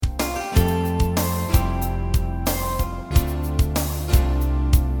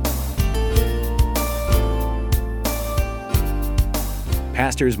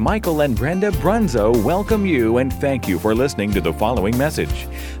Pastors Michael and Brenda Brunzo welcome you and thank you for listening to the following message.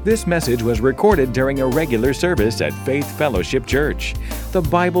 This message was recorded during a regular service at Faith Fellowship Church. The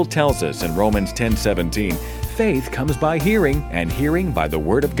Bible tells us in Romans 10:17, faith comes by hearing, and hearing by the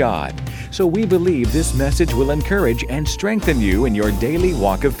Word of God. So we believe this message will encourage and strengthen you in your daily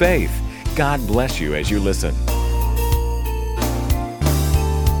walk of faith. God bless you as you listen.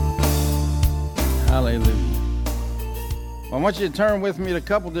 Hallelujah. Well, I want you to turn with me to a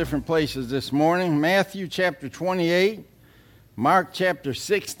couple different places this morning. Matthew chapter 28, Mark chapter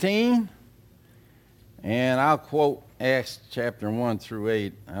 16, and I'll quote Acts chapter 1 through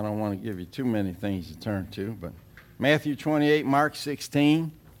 8. I don't want to give you too many things to turn to, but Matthew 28, Mark 16.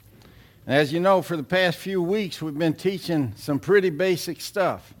 And as you know, for the past few weeks, we've been teaching some pretty basic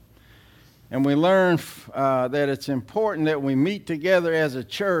stuff. And we learned that it's important that we meet together as a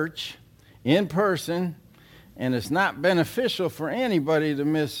church in person, and it's not beneficial for anybody to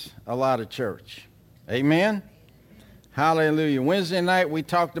miss a lot of church. Amen? Hallelujah. Wednesday night we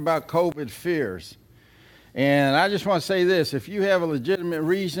talked about COVID fears. And I just want to say this, if you have a legitimate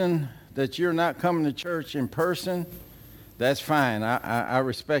reason that you're not coming to church in person, that's fine. I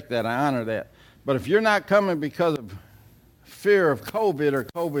respect that. I honor that. But if you're not coming because of fear of COVID or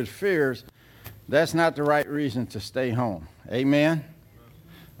COVID fears, that's not the right reason to stay home. Amen?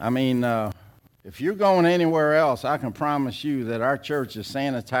 I mean, if you're going anywhere else, I can promise you that our church is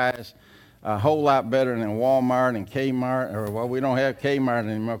sanitized a whole lot better than Walmart and Kmart, or, well, we don't have Kmart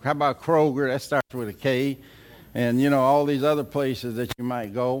anymore. How about Kroger? That starts with a K. And, you know, all these other places that you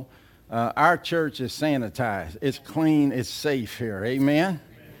might go. Our church is sanitized. It's clean. It's safe here. Amen?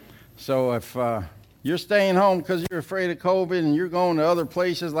 So if you're staying home because you're afraid of COVID and you're going to other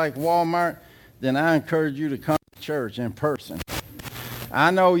places like Walmart, then I encourage you to come to church in person. I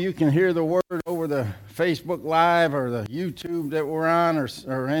know you can hear the word over the Facebook Live or the YouTube that we're on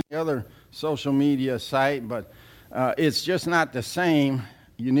or any other social media site, but it's just not the same.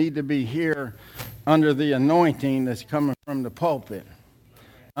 You need to be here under the anointing that's coming from the pulpit,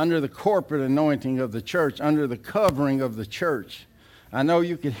 under the corporate anointing of the church, under the covering of the church. I know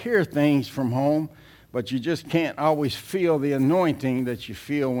you can hear things from home, but you just can't always feel the anointing that you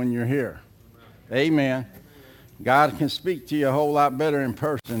feel when you're here. Amen. God can speak to you a whole lot better in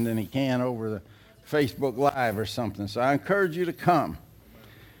person than he can over the Facebook Live or something. So I encourage you to come.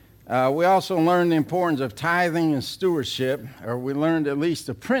 We also learned the importance of tithing and stewardship, or we learned at least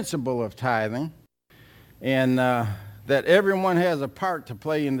the principle of tithing, and that everyone has a part to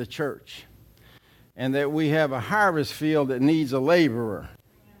play in the church, and that we have a harvest field that needs a laborer,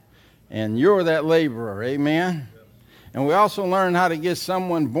 and you're that laborer. Amen? And we also learned how to get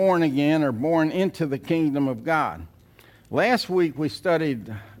someone born again or born into the kingdom of God. Last week we studied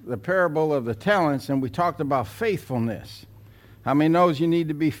the parable of the talents and we talked about faithfulness. How many knows you need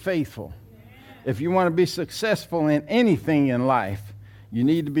to be faithful? If you want to be successful in anything in life, you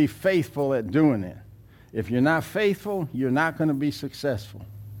need to be faithful at doing it. If you're not faithful, you're not going to be successful.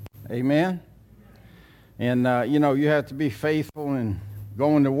 Amen? And, you have to be faithful in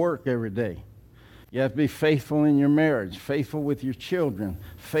going to work every day. You have to be faithful in your marriage, faithful with your children,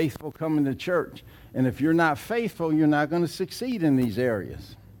 faithful coming to church. And if you're not faithful, you're not going to succeed in these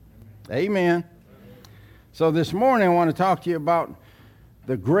areas. Amen. So this morning I want to talk to you about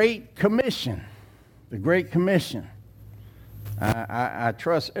the Great Commission. The Great Commission. I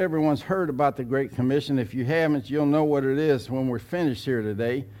trust everyone's heard about the Great Commission. If you haven't, you'll know what it is when we're finished here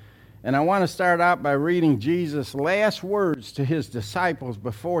today. And I want to start out by reading Jesus' last words to his disciples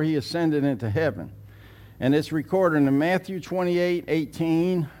before he ascended into heaven. And it's recorded in Matthew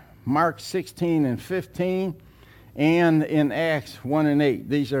 28:18, Mark 16:15, and in Acts 1:8.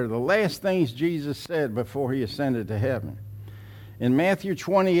 These are the last things Jesus said before he ascended to heaven. In Matthew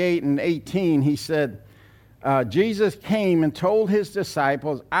 28:18, he said, Jesus came and told his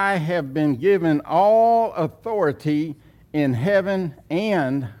disciples, I have been given all authority in heaven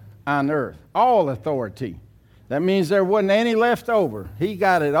and on earth. All authority. That means there wasn't any left over. He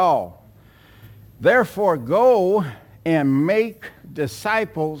got it all. Therefore, go and make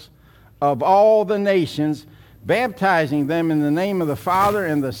disciples of all the nations, baptizing them in the name of the Father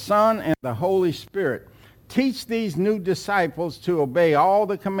and the Son and the Holy Spirit. Teach these new disciples to obey all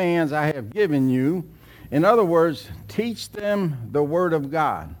the commands I have given you. In other words, teach them the Word of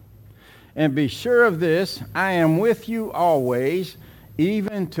God. And be sure of this, I am with you always,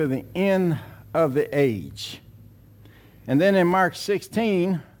 even to the end of the age. And then in Mark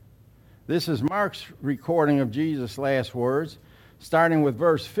 16, this is Mark's recording of Jesus' last words, starting with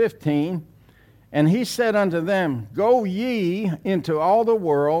verse 15. And he said unto them, Go ye into all the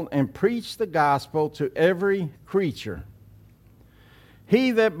world and preach the gospel to every creature.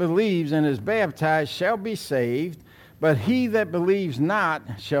 He that believes and is baptized shall be saved, but he that believes not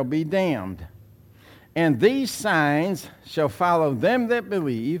shall be damned. And these signs shall follow them that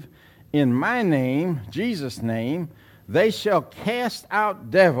believe. In my name, Jesus' name, they shall cast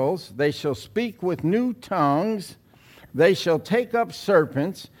out devils. They shall speak with new tongues. They shall take up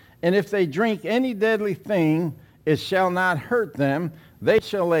serpents. And if they drink any deadly thing, it shall not hurt them. They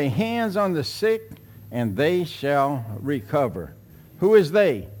shall lay hands on the sick, and they shall recover. Who is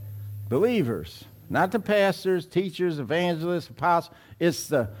they? Believers. Not the pastors, teachers, evangelists, apostles.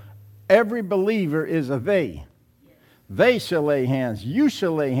 It's every believer is a they. They shall lay hands. You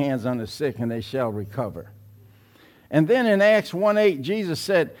shall lay hands on the sick, and they shall recover. And then in Acts 1:8, Jesus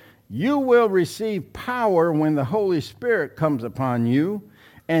said, you will receive power when the Holy Spirit comes upon you,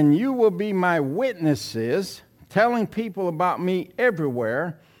 and you will be my witnesses, telling people about me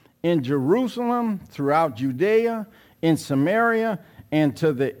everywhere, in Jerusalem, throughout Judea, in Samaria, and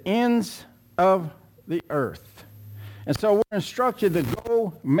to the ends of the earth. And so we're instructed to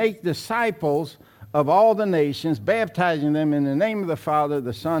go make disciples of all the nations, baptizing them in the name of the Father,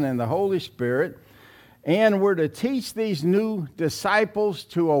 the Son, and the Holy Spirit. And we're to teach these new disciples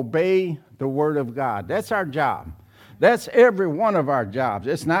to obey the Word of God. That's our job. That's every one of our jobs.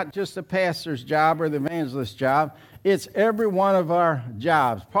 It's not just the pastor's job or the evangelist's job. It's every one of our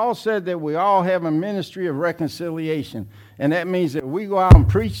jobs. Paul said that we all have a ministry of reconciliation. And that means that we go out and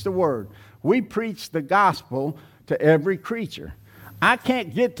preach the Word. We preach the gospel to every creature. I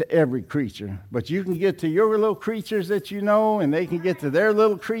can't get to every creature, but you can get to your little creatures that you know, and they can get to their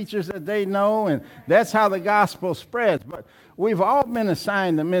little creatures that they know, and that's how the gospel spreads. But we've all been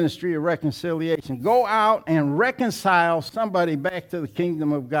assigned the ministry of reconciliation. Go out and reconcile somebody back to the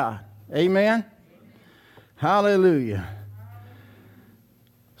kingdom of God. Amen? Hallelujah.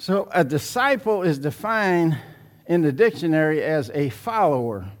 So a disciple is defined in the dictionary as a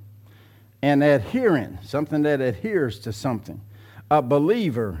follower, an adherent, something that adheres to something. A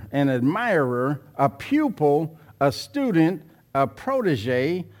believer, an admirer, a pupil, a student, a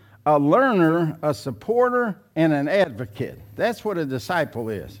protege, a learner, a supporter, and an advocate. That's what a disciple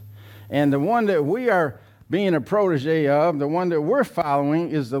is. And the one that we are being a protege of, the one that we're following,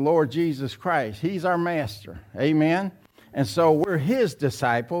 is the Lord Jesus Christ. He's our master. Amen? And so we're his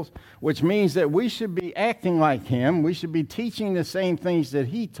disciples, which means that we should be acting like him. We should be teaching the same things that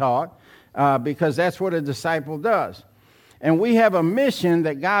he taught, because that's what a disciple does. And we have a mission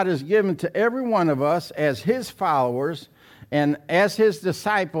that God has given to every one of us as his followers and as his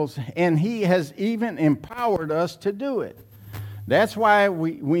disciples, and he has even empowered us to do it. That's why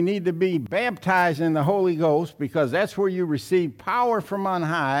we need to be baptized in the Holy Ghost, because that's where you receive power from on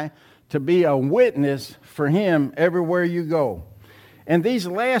high to be a witness for him everywhere you go. And these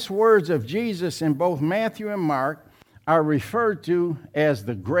last words of Jesus in both Matthew and Mark are referred to as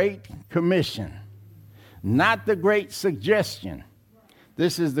the Great Commission. Not the Great Suggestion.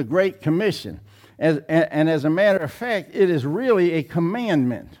 This is the Great Commission. And as a matter of fact, it is really a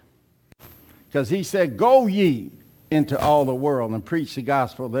commandment. Because he said, go ye into all the world and preach the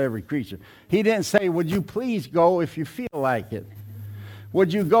gospel to every creature. He didn't say, would you please go if you feel like it?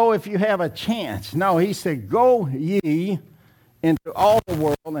 Would you go if you have a chance? No, he said, go ye into all the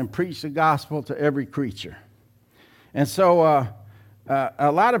world and preach the gospel to every creature. And so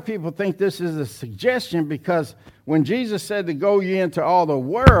a lot of people think this is a suggestion, because when Jesus said to go ye into all the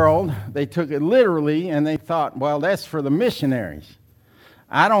world, they took it literally and they thought, well, that's for the missionaries.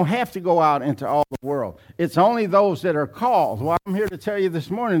 I don't have to go out into all the world. It's only those that are called. Well, I'm here to tell you this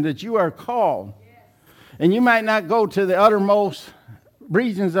morning that you are called. And you might not go to the uttermost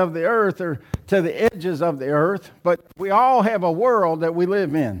regions of the earth or to the edges of the earth, but we all have a world that we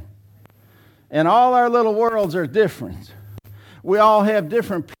live in. And all our little worlds are different. We all have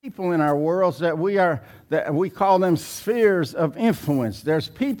different people in our worlds that we call them spheres of influence. There's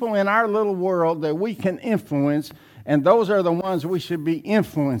people in our little world that we can influence, and those are the ones we should be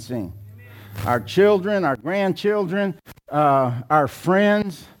influencing. Our children, our grandchildren, our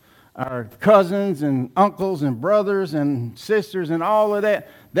friends, our cousins and uncles and brothers and sisters and all of that.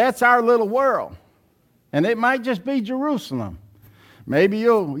 That's our little world. And it might just be Jerusalem. Maybe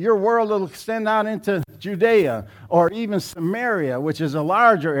your world will extend out into Judea or even Samaria, which is a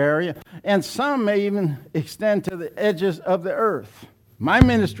larger area, and some may even extend to the edges of the earth. My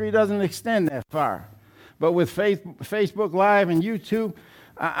ministry doesn't extend that far. But with Facebook Live and YouTube,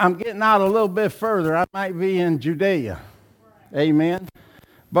 I'm getting out a little bit further. I might be in Judea. Amen.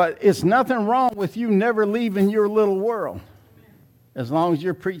 But it's nothing wrong with you never leaving your little world, as long as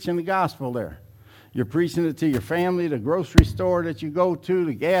you're preaching the gospel there. You're preaching it to your family, the grocery store that you go to,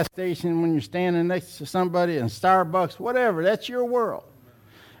 the gas station when you're standing next to somebody, and Starbucks, whatever. That's your world.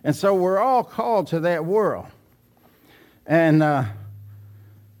 And so we're all called to that world. And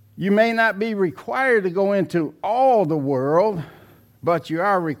you may not be required to go into all the world, but you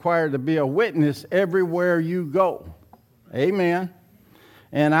are required to be a witness everywhere you go. Amen.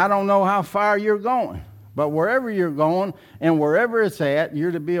 And I don't know how far you're going, but wherever you're going and wherever it's at,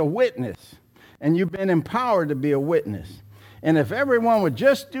 you're to be a witness. And you've been empowered to be a witness. And if everyone would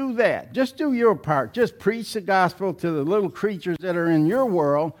just do that, just do your part, just preach the gospel to the little creatures that are in your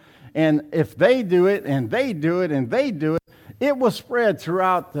world, and if they do it, and they do it, and they do it, it will spread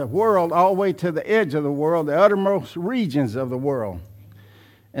throughout the world, all the way to the edge of the world, the uttermost regions of the world.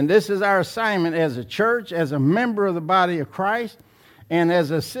 And this is our assignment as a church, as a member of the body of Christ, and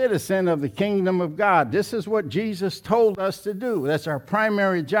as a citizen of the kingdom of God. This is what Jesus told us to do. That's our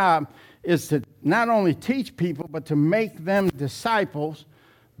primary job, is to not only teach people, but to make them disciples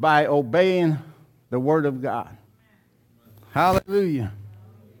by obeying the word of God. Hallelujah.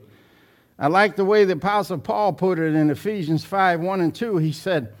 I like the way the Apostle Paul put it in Ephesians 5:1-2. He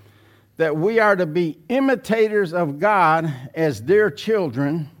said that we are to be imitators of God as dear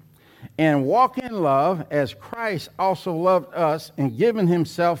children, and walk in love as Christ also loved us and given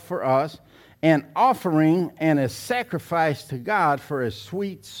himself for us, an offering and a sacrifice to God for a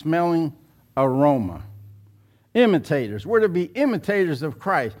sweet-smelling aroma. Imitators. We're to be imitators of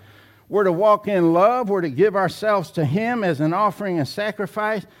Christ. We're to walk in love. We're to give ourselves to him as an offering and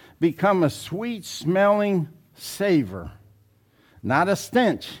sacrifice, become a sweet-smelling savor. Not a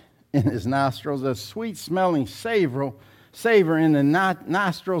stench in his nostrils, a sweet-smelling savor in the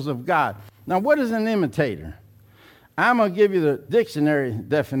nostrils of God. Now, what is an imitator? I'm going to give you the dictionary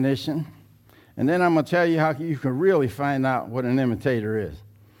definition, and then I'm going to tell you how you can really find out what an imitator is.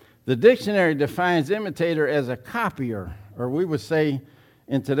 The dictionary defines imitator as a copier, or we would say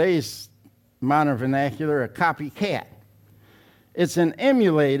in today's modern vernacular, a copycat. It's an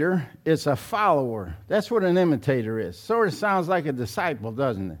emulator. It's a follower. That's what an imitator is. Sort of sounds like a disciple,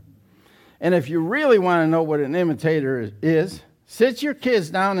 doesn't it? And if you really want to know what an imitator is, sit your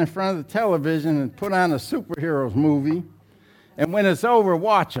kids down in front of the television and put on a superheroes movie, and when it's over,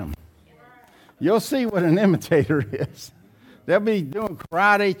 watch them. You'll see what an imitator is. They'll be doing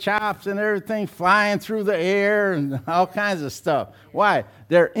karate chops and everything, flying through the air and all kinds of stuff. Why?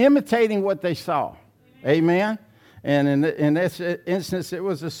 They're imitating what they saw. Amen? And in this instance, it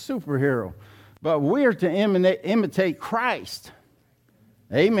was a superhero. But we're to imitate Christ.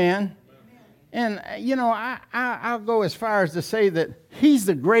 Amen? And, you know, I'll go as far as to say that he's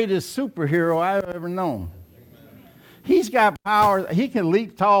the greatest superhero I've ever known. He's got power. He can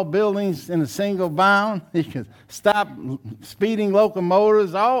leap tall buildings in a single bound. He can stop speeding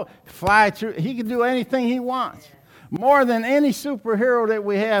locomotives, fly through. He can do anything he wants. More than any superhero that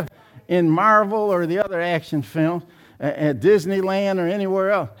we have in Marvel or the other action films, at Disneyland or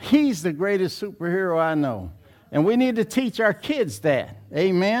anywhere else. He's the greatest superhero I know. And we need to teach our kids that.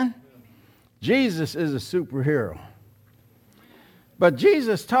 Amen? Jesus is a superhero. But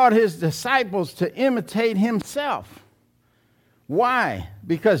Jesus taught his disciples to imitate himself. Why?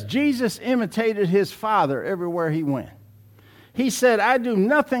 Because Jesus imitated his Father everywhere he went. He said, I do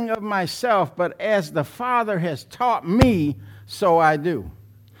nothing of myself, but as the Father has taught me, so I do.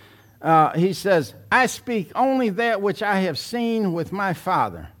 He says, I speak only that which I have seen with my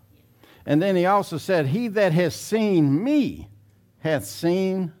Father. And then he also said, he that has seen me hath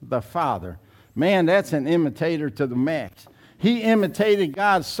seen the Father. Man, that's an imitator to the max. He imitated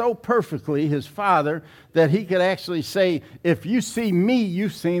God so perfectly, his Father, that he could actually say, if you see me,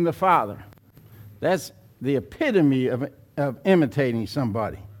 you've seen the Father. That's the epitome of imitating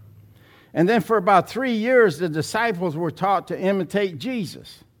somebody. And then for about 3 years, the disciples were taught to imitate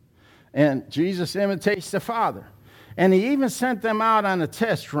Jesus. And Jesus imitates the Father. And he even sent them out on a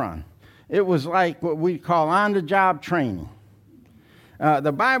test run. It was like what we call on-the-job training.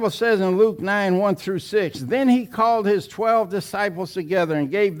 The Bible says in Luke 9:1-6, then he called his 12 disciples together and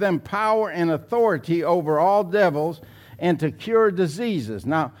gave them power and authority over all devils and to cure diseases.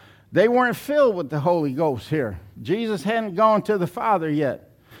 Now, they weren't filled with the Holy Ghost here. Jesus hadn't gone to the Father yet.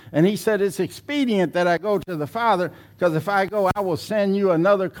 And he said, it's expedient that I go to the Father, because if I go, I will send you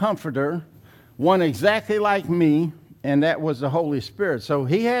another comforter, one exactly like me, and that was the Holy Spirit. So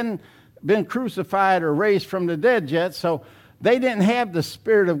he hadn't been crucified or raised from the dead yet, so they didn't have the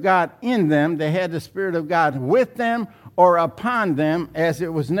Spirit of God in them. They had the Spirit of God with them or upon them as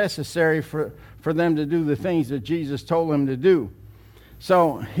it was necessary for them to do the things that Jesus told them to do.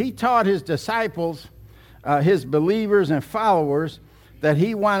 So he taught his disciples, his believers and followers, that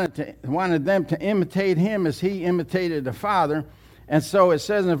he wanted them to imitate him as he imitated the Father. And so it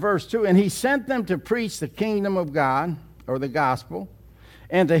says in verse 2, and he sent them to preach the kingdom of God, or the gospel,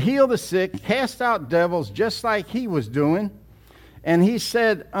 and to heal the sick, cast out devils, just like he was doing. And he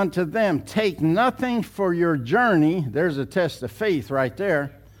said unto them, take nothing for your journey. There's a test of faith right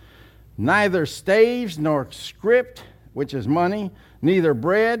there. Neither staves nor scrip, which is money, neither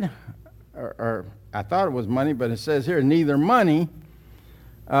bread, or I thought it was money, but it says here, neither money.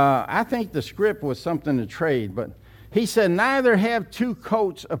 I think the scrip was something to trade, but he said, neither have two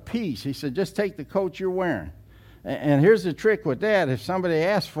coats apiece. He said, just take the coat you're wearing. And here's the trick with that. If somebody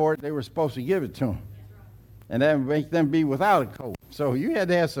asked for it, they were supposed to give it to them. And that would make them be without a coat. So you had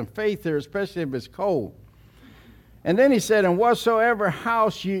to have some faith there, especially if it's cold. And then he said, and whatsoever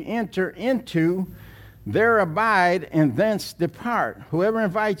house you enter into, there abide, and thence depart. Whoever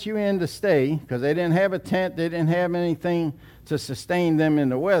invites you in to stay, because they didn't have a tent, they didn't have anything to sustain them in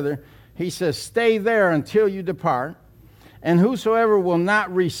the weather, he says, stay there until you depart. And whosoever will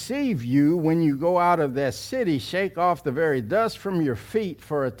not receive you when you go out of that city, shake off the very dust from your feet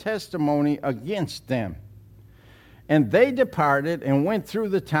for a testimony against them. And they departed and went through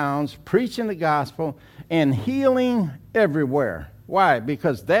the towns, preaching the gospel and healing everywhere. Why?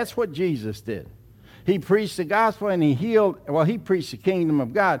 Because that's what Jesus did. He preached the gospel and he healed. Well, he preached the kingdom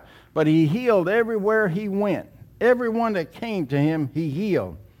of God, but he healed everywhere he went. Everyone that came to him, he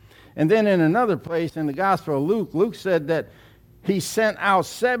healed. And then in another place in the Gospel of Luke, Luke said that he sent out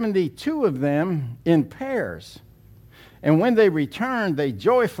 72 of them in pairs. And when they returned, they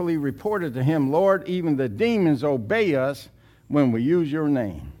joyfully reported to him, Lord, even the demons obey us when we use your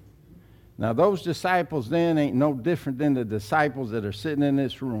name. Now, those disciples then ain't no different than the disciples that are sitting in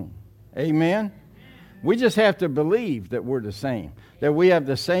this room. Amen? We just have to believe that we're the same, that we have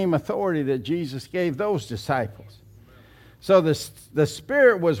the same authority that Jesus gave those disciples. So the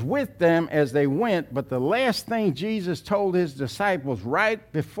Spirit was with them as they went, but the last thing Jesus told his disciples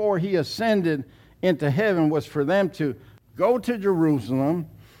right before he ascended into heaven was for them to go to Jerusalem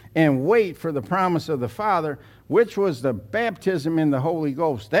and wait for the promise of the Father, which was the baptism in the Holy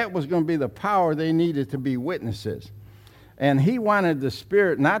Ghost. That was going to be the power they needed to be witnesses. And he wanted the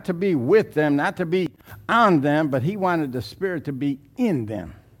Spirit not to be with them, not to be on them, but he wanted the Spirit to be in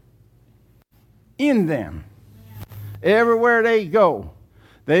them. In them. Everywhere they go.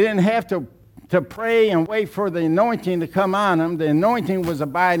 They didn't have to pray and wait for the anointing to come on them. The anointing was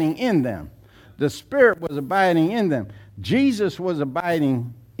abiding in them. The Spirit was abiding in them. Jesus was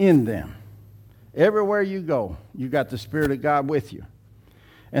abiding in them. Everywhere you go, you got the Spirit of God with you.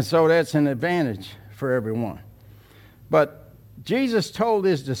 And so that's an advantage for everyone. But Jesus told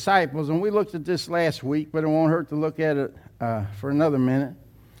his disciples, and we looked at this last week, but it won't hurt to look at it for another minute.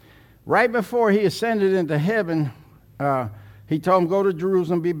 Right before he ascended into heaven, he told them, go to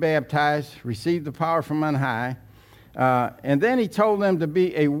Jerusalem, be baptized, receive the power from on high. And then he told them to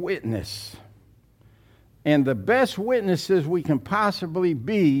be a witness. And the best witnesses we can possibly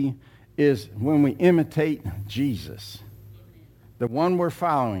be is when we imitate Jesus, the one we're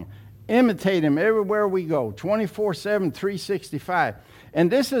following. Imitate him everywhere we go, 24/7, 365.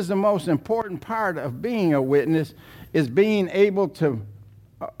 And this is the most important part of being a witness, is being able to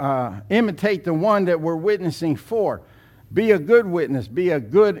imitate the one that we're witnessing for. Be a good witness. Be a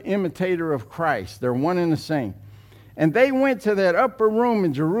good imitator of Christ. They're one and the same. And they went to that upper room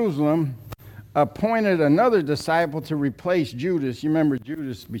in Jerusalem, appointed another disciple to replace Judas. You remember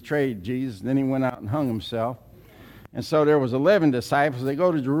Judas betrayed Jesus, then he went out and hung himself. And so there was 11 disciples. They go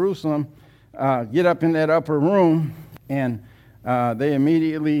to Jerusalem, get up in that upper room, and they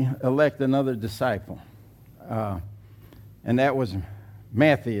immediately elect another disciple. And that was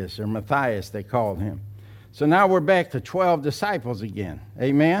Matthias, or Matthias, they called him. So now we're back to 12 disciples again.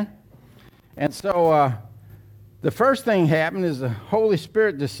 Amen? And so the first thing happened is the Holy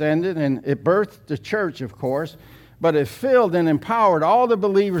Spirit descended, and it birthed the church, of course, but it filled and empowered all the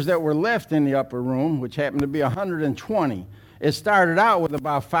believers that were left in the upper room, which happened to be 120. It started out with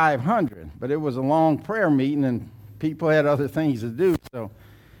about 500, but it was a long prayer meeting, and people had other things to do, so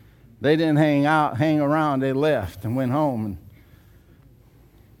they didn't hang around. They left and went home and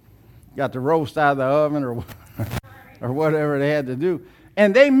got the roast out of the oven or whatever they had to do.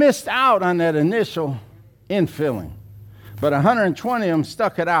 And they missed out on that initial infilling. But 120 of them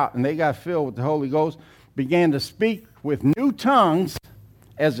stuck it out, and they got filled with the Holy Ghost, began to speak with new tongues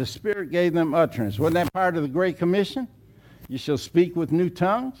as the Spirit gave them utterance. Wasn't that part of the Great Commission? You shall speak with new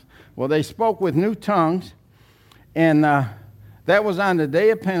tongues. Well, they spoke with new tongues, and that was on the day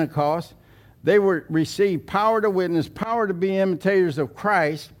of Pentecost. They received power to witness, power to be imitators of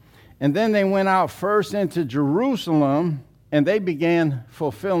Christ. And then they went out first into Jerusalem, and they began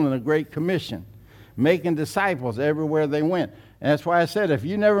fulfilling the Great Commission, making disciples everywhere they went. And that's why I said, if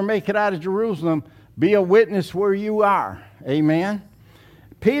you never make it out of Jerusalem, be a witness where you are. Amen?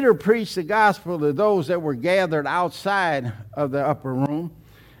 Peter preached the gospel to those that were gathered outside of the upper room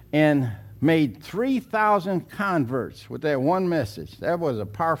and made 3,000 converts with that one message. That was a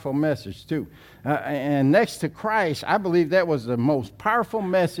powerful message too. And next to Christ, I believe that was the most powerful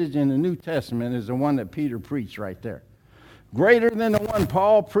message in the New Testament is the one that Peter preached right there. Greater than the one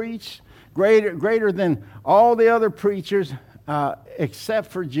Paul preached, greater than all the other preachers except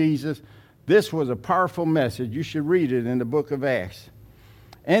for Jesus. This was a powerful message. You should read it in the book of Acts.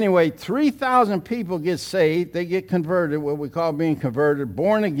 Anyway, 3,000 people get saved. They get converted, what we call being converted,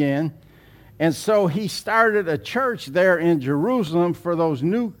 born again. And so he started a church there in Jerusalem for those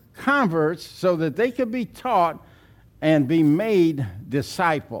new converts so that they could be taught and be made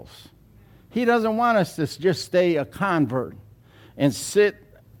disciples. He doesn't want us to just stay a convert and sit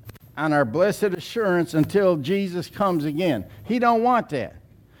on our blessed assurance until Jesus comes again. He don't want that.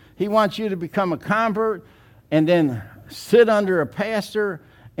 He wants you to become a convert and then sit under a pastor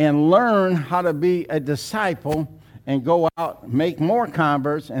and learn how to be a disciple and go out, make more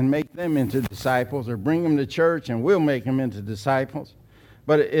converts and make them into disciples, or bring them to church and we'll make them into disciples.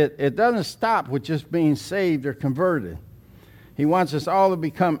 But it doesn't stop with just being saved or converted. He wants us all to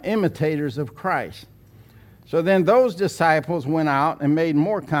become imitators of Christ. So then those disciples went out and made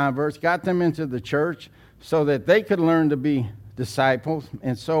more converts, got them into the church so that they could learn to be disciples,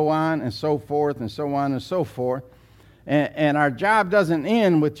 and so on and so forth and so on and so forth. And our job doesn't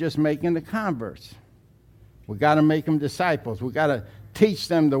end with just making the converts. We got to make them disciples. We got to teach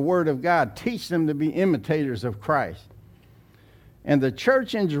them the Word of God, teach them to be imitators of Christ. And the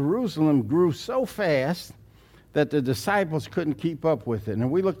church in Jerusalem grew so fast that the disciples couldn't keep up with it.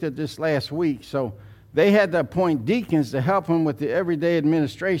 And we looked at this last week. So they had to appoint deacons to help them with the everyday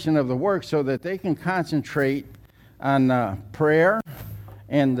administration of the work so that they can concentrate on prayer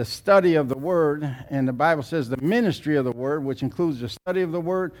and the study of the Word. And the Bible says the ministry of the Word, which includes the study of the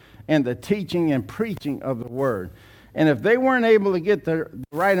Word and the teaching and preaching of the Word. And if they weren't able to get the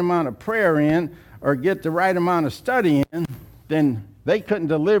right amount of prayer in or get the right amount of study in, then they couldn't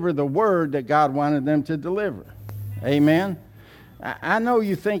deliver the Word that God wanted them to deliver. Amen? I know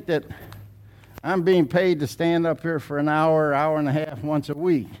you think that I'm being paid to stand up here for an hour, hour and a half once a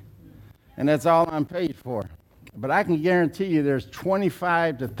week, and that's all I'm paid for. But I can guarantee you there's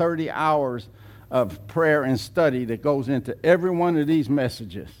 25 to 30 hours of prayer and study that goes into every one of these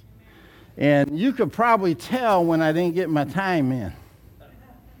messages. And you could probably tell when I didn't get my time in.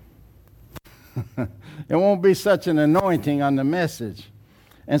 There won't be such an anointing on the message.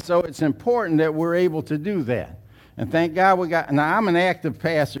 And so it's important that we're able to do that. And thank God we got, now I'm an active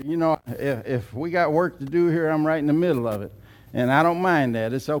pastor. You know, if we got work to do here, I'm right in the middle of it. And I don't mind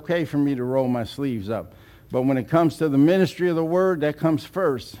that. It's okay for me to roll my sleeves up. But when it comes to the ministry of the Word, that comes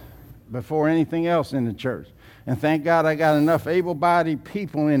first before anything else in the church. And thank God I got enough able-bodied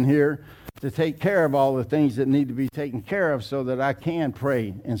people in here to take care of all the things that need to be taken care of so that I can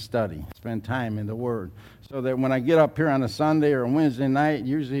pray and study, spend time in the Word. So that when I get up here on a Sunday or a Wednesday night,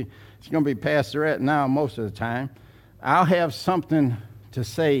 usually it's going to be pastorette now most of the time, I'll have something to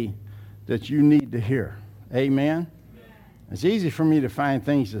say that you need to hear. Amen? It's easy for me to find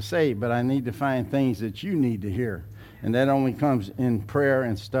things to say, but I need to find things that you need to hear. And that only comes in prayer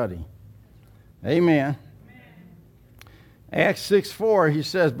and study. Amen. Acts 6:4, he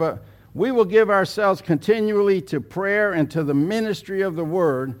says, but we will give ourselves continually to prayer and to the ministry of the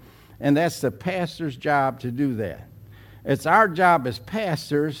Word, and that's the pastor's job to do that. It's our job as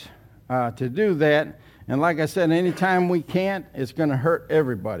pastors to do that, and like I said, anytime we can't, it's going to hurt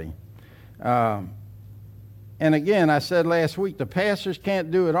everybody. And again, I said last week, the pastors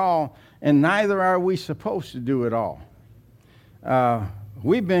can't do it all, and neither are we supposed to do it all.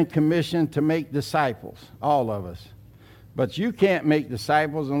 We've been commissioned to make disciples, all of us. But you can't make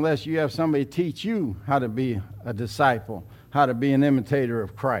disciples unless you have somebody teach you how to be a disciple, how to be an imitator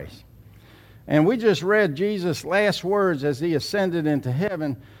of Christ. And we just read Jesus' last words as he ascended into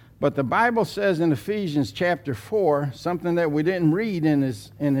heaven. But the Bible says in Ephesians chapter 4, something that we didn't read in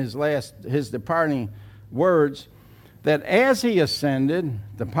his departing words, that as he ascended,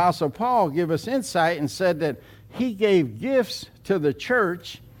 the Apostle Paul gave us insight and said that he gave gifts to the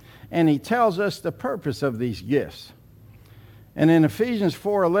church, and he tells us the purpose of these gifts. And in Ephesians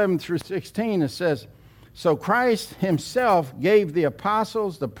 4:11 through 16, it says, so Christ himself gave the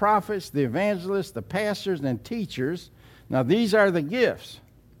apostles, the prophets, the evangelists, the pastors, and teachers. Now these are the gifts.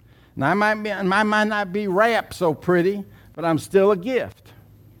 Now I might not be wrapped so pretty, but I'm still a gift.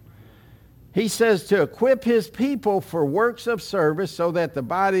 He says to equip his people for works of service so that the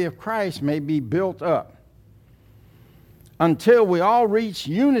body of Christ may be built up until we all reach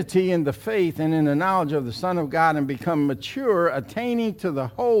unity in the faith and in the knowledge of the Son of God and become mature, attaining to the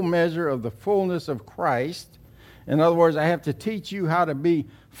whole measure of the fullness of Christ. In other words, I have to teach you how to be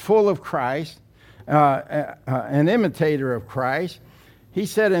full of Christ, an imitator of Christ. He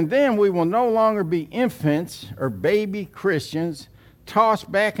said, and then we will no longer be infants or baby Christians,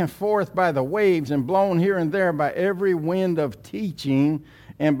 tossed back and forth by the waves and blown here and there by every wind of teaching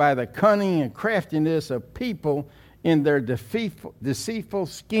and by the cunning and craftiness of people in their deceitful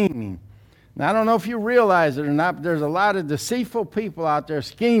scheming. Now, I don't know if you realize it or not, but there's a lot of deceitful people out there,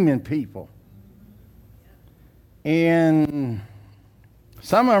 scheming people. And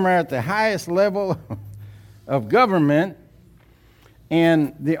some of them are at the highest level of government.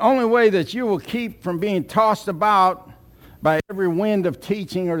 And the only way that you will keep from being tossed about by every wind of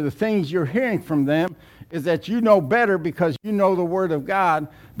teaching or the things you're hearing from them is that you know better because you know the Word of God,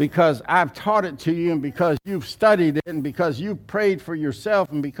 because I've taught it to you, and because you've studied it, and because you've prayed for yourself,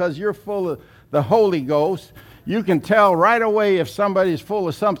 and because you're full of the Holy Ghost. You can tell right away if somebody's full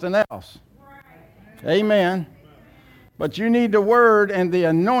of something else. Amen. But you need the Word and the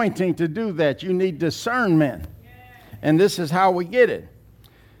anointing to do that. You need discernment. And this is how we get it.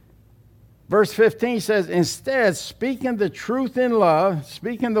 Verse 15 says, instead, speaking the truth in love,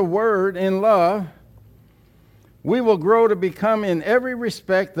 speaking the Word in love, we will grow to become in every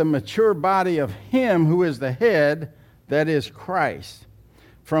respect the mature body of Him who is the head, that is Christ.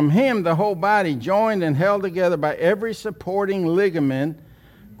 From Him the whole body, joined and held together by every supporting ligament,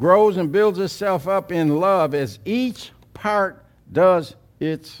 grows and builds itself up in love as each part does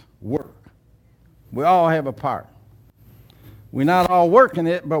its work. We all have a part. We're not all working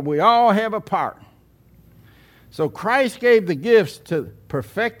it, but we all have a part. So Christ gave the gifts to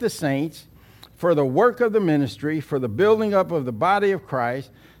perfect the saints, for the work of the ministry, for the building up of the body of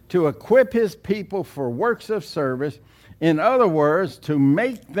Christ, to equip His people for works of service. In other words, to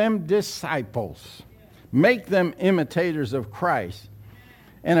make them disciples, make them imitators of Christ.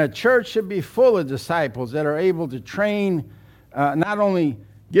 And a church should be full of disciples that are able to train, not only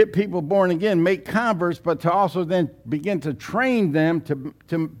get people born again, make converts, but to also then begin to train them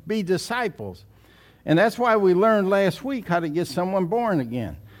to be disciples. And that's why we learned last week how to get someone born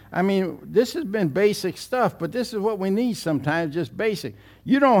again. I mean, this has been basic stuff, but this is what we need sometimes, just basic.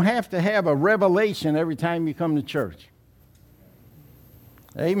 You don't have to have a revelation every time you come to church.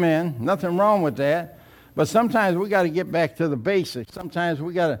 Amen. Nothing wrong with that. But sometimes we got to get back to the basics. Sometimes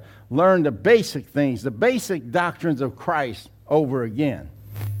we got to learn the basic things, the basic doctrines of Christ over again.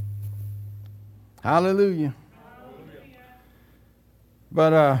 Hallelujah.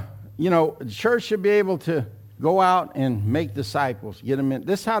 But, the church should be able to go out and make disciples, get them in.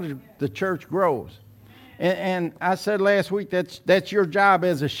 This is how the church grows. And I said last week that's your job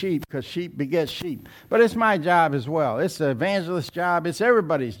as a sheep, because sheep begets sheep. But it's my job as well. It's the evangelist's job. It's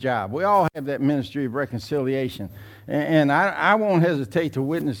everybody's job. We all have that ministry of reconciliation. And I won't hesitate to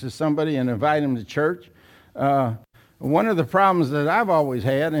witness to somebody and invite them to church. One of the problems that I've always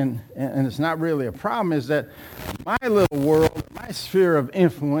had, and it's not really a problem, is that my little world, my sphere of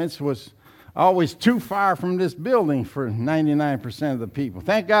influence was always too far from this building for 99% of the people.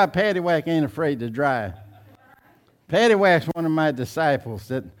 Thank God Patty Whack ain't afraid to drive. Patty Whack's one of my disciples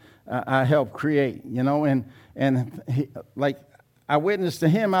that I helped create, and he, I witnessed to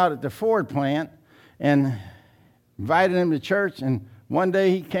him out at the Ford plant and invited him to church, and one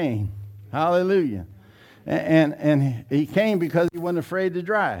day he came. Hallelujah. And he came because he wasn't afraid to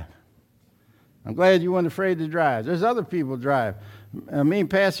drive. I'm glad you weren't afraid to drive. There's other people drive. Me and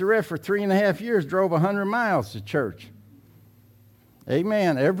Pastor Riff for 3.5 years drove 100 miles to church.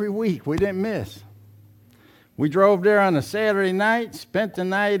 Amen. Every week. We didn't miss. We drove there on a Saturday night, spent the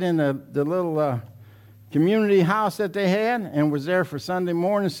night in the little community house that they had, and was there for Sunday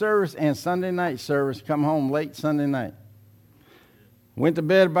morning service and Sunday night service. Come home late Sunday night. Went to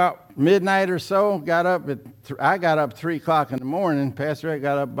bed about midnight or so. I got up 3 o'clock in the morning. Pastor Rick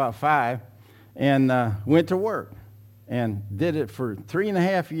got up about 5 and went to work. And did it for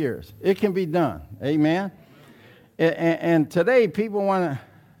 3.5 years. It can be done. Amen? And today people want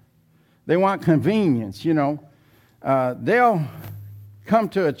convenience, They'll come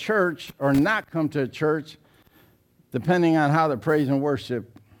to a church or not come to a church depending on how the praise and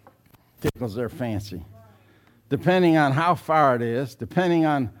worship tickles their fancy. Depending on how far it is, depending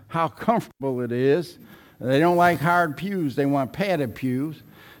on how comfortable it is. They don't like hard pews. They want padded pews.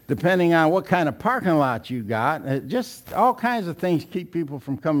 Depending on what kind of parking lot you got. Just all kinds of things keep people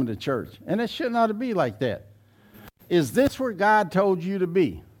from coming to church. And it shouldn't ought to be like that. Is this where God told you to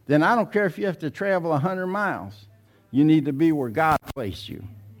be? Then I don't care if you have to travel 100 miles. You need to be where God placed you.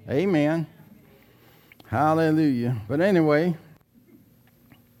 Amen. Hallelujah. But anyway,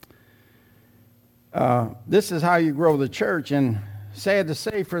 this is how you grow the church. And sad to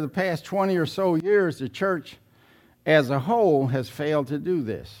say, for the past 20 or so years, the church as a whole has failed to do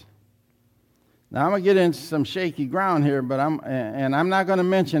this. Now, I'm going to get into some shaky ground here, but I'm not going to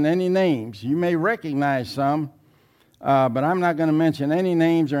mention any names. You may recognize some, but I'm not going to mention any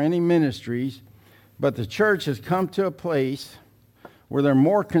names or any ministries. But the church has come to a place where they're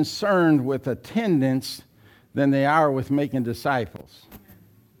more concerned with attendance than they are with making disciples.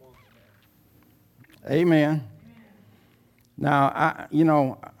 Amen. Now,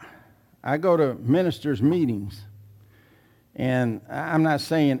 I go to ministers' meetings. And I'm not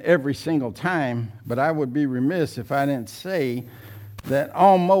saying every single time, but I would be remiss if I didn't say that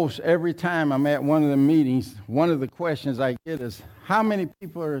almost every time I'm at one of the meetings, one of the questions I get is, how many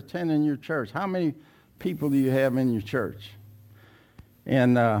people are attending your church? How many people do you have in your church?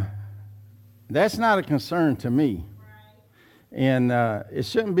 And that's not a concern to me. And it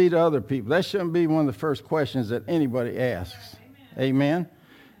shouldn't be to other people. That shouldn't be one of the first questions that anybody asks. Amen.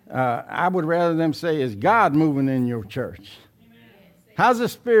 I would rather them say, is God moving in your church? How's the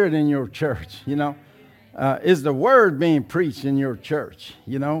Spirit in your church? Is the Word being preached in your church?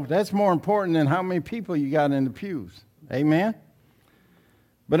 That's more important than how many people you got in the pews. Amen?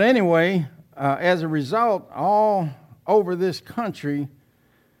 But anyway, as a result, all over this country,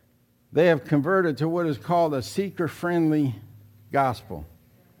 they have converted to what is called a seeker-friendly gospel.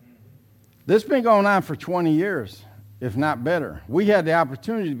 This has been going on for 20 years. If not better. We had the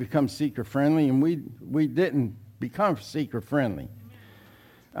opportunity to become seeker-friendly, and we didn't become seeker-friendly.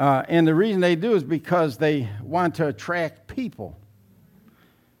 And the reason they do is because they want to attract people.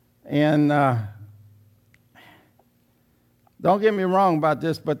 And don't get me wrong about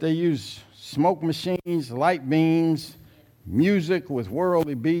this, but they use smoke machines, light beams, music with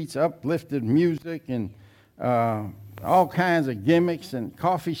worldly beats, uplifted music, and all kinds of gimmicks and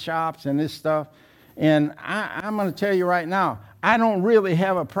coffee shops and this stuff. And I'm going to tell you right now, I don't really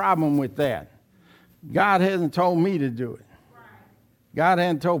have a problem with that. God hasn't told me to do it. God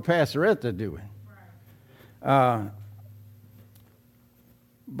hasn't told Pastor Ed to do it.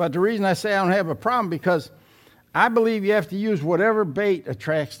 But the reason I say I don't have a problem, because I believe you have to use whatever bait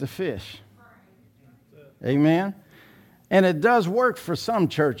attracts the fish. Amen? And it does work for some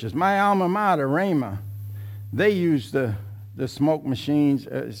churches. My alma mater, Rhema, they use the smoke machines.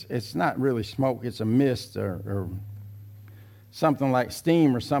 It's not really smoke, it's a mist or something like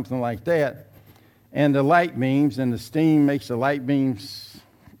steam or something like that. And the light beams, and the steam makes the light beams,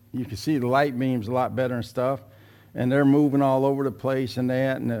 you can see the light beams a lot better and stuff. And they're moving all over the place and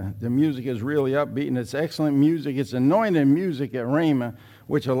that. And the music is really upbeat, and it's excellent music. It's anointed music at Rhema,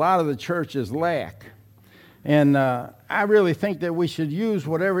 which a lot of the churches lack. And I really think that we should use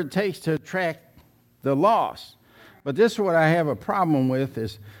whatever it takes to attract the lost. But this is what I have a problem with,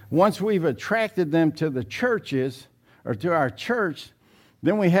 is once we've attracted them to the churches or to our church,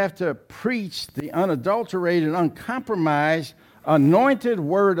 then we have to preach the unadulterated, uncompromised, anointed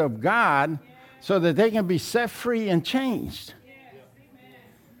Word of God so that they can be set free and changed.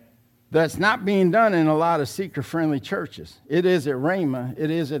 That's not being done in a lot of seeker-friendly churches. It is at Rhema.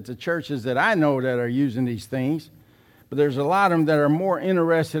 It is at the churches that I know that are using these things. But there's a lot of them that are more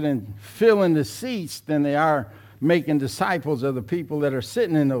interested in filling the seats than they are making disciples of the people that are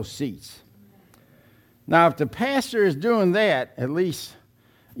sitting in those seats. Now, if the pastor is doing that, at least,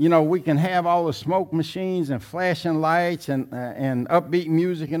 we can have all the smoke machines and flashing lights and upbeat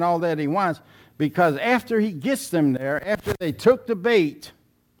music and all that he wants, because after he gets them there, after they took the bait,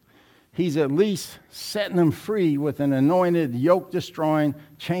 he's at least setting them free with an anointed, yoke-destroying,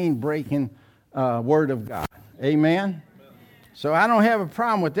 chain-breaking Word of God. Amen? So I don't have a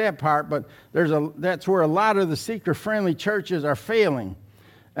problem with that part, but that's where a lot of the seeker-friendly churches are failing.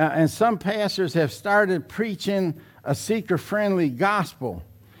 And some pastors have started preaching a seeker-friendly gospel,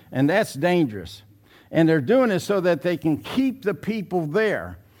 and that's dangerous. And they're doing it so that they can keep the people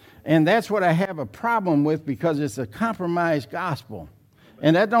there. And that's what I have a problem with, because it's a compromised gospel.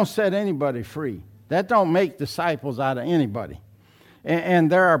 And that don't set anybody free. That don't make disciples out of anybody.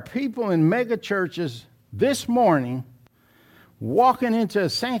 And there are people in mega churches this morning walking into a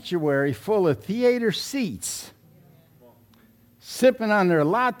sanctuary full of theater seats, sipping on their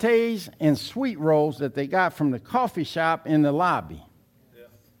lattes and sweet rolls that they got from the coffee shop in the lobby.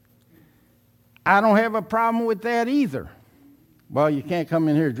 I don't have a problem with that either. Well, you can't come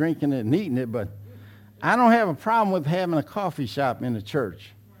in here drinking it and eating it, but I don't have a problem with having a coffee shop in the church.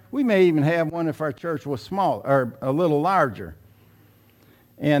 We may even have one if our church was small or a little larger.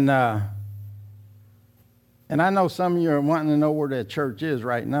 And I know some of you are wanting to know where that church is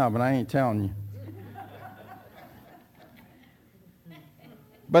right now, but I ain't telling you.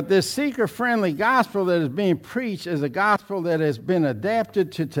 But this seeker-friendly gospel that is being preached is a gospel that has been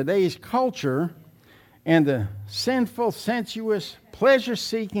adapted to today's culture and the sinful, sensuous,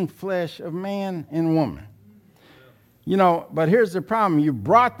 pleasure-seeking flesh of man and woman. You know, but here's the problem. You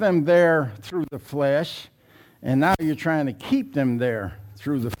brought them there through the flesh, and now you're trying to keep them there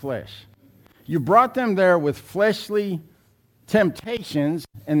through the flesh. You brought them there with fleshly temptations,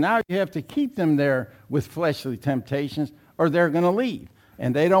 and now you have to keep them there with fleshly temptations, or they're going to leave.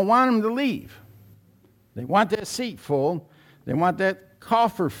 And they don't want them to leave. They want that seat full. They want that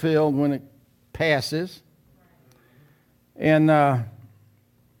coffer filled when it passes. And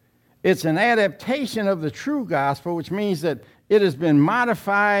it's an adaptation of the true gospel, which means that it has been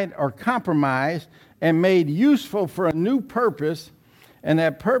modified or compromised and made useful for a new purpose. And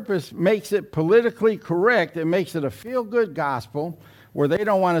that purpose makes it politically correct. It makes it a feel-good gospel where they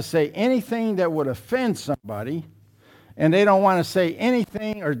don't want to say anything that would offend somebody. And they don't want to say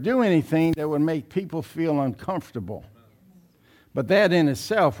anything or do anything that would make people feel uncomfortable. But that in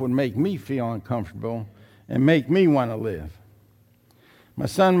itself would make me feel uncomfortable and make me want to live. My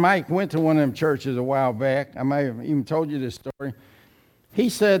son Mike went to one of them churches a while back. I might have even told you this story. He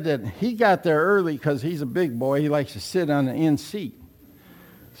said that he got there early because he's a big boy. He likes to sit on the end seat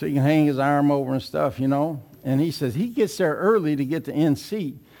so he can hang his arm over and stuff, you know. And he says he gets there early to get the end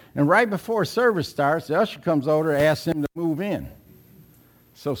seat. And right before service starts, the usher comes over and asks him to move in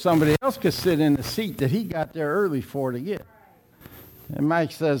so somebody else could sit in the seat that he got there early for to get. And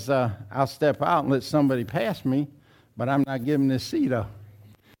Mike says, I'll step out and let somebody pass me, but I'm not giving this seat up.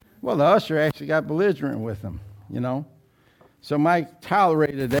 Well, the usher actually got belligerent with him, you know. So Mike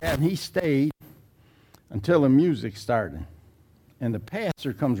tolerated that, and he stayed until the music started. And the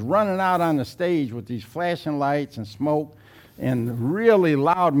pastor comes running out on the stage with these flashing lights and smoke and really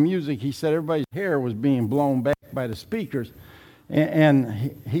loud music. He said everybody's hair was being blown back by the speakers.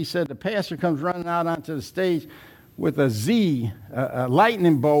 And he said the pastor comes running out onto the stage with a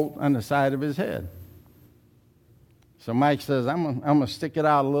lightning bolt on the side of his head. So Mike says, I'm going to stick it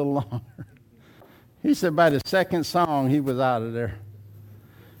out a little longer. He said by the second song, he was out of there.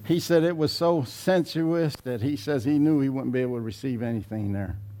 He said it was so sensuous that he says he knew he wouldn't be able to receive anything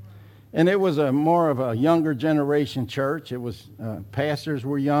there. And it was more of a younger generation church. It was pastors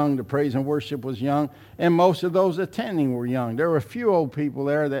were young, the praise and worship was young, and most of those attending were young. There were a few old people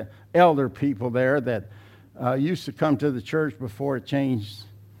there, elder people there that used to come to the church before it changed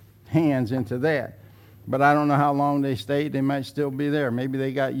hands into that. But I don't know how long they stayed. They might still be there. Maybe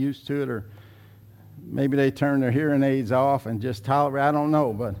they got used to it, or maybe they turned their hearing aids off and just tolerate. I don't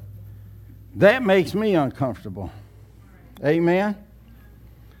know, but that makes me uncomfortable. Amen?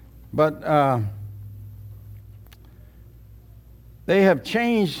 But they have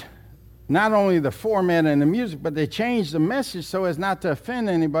changed not only the format and the music, but they changed the message so as not to offend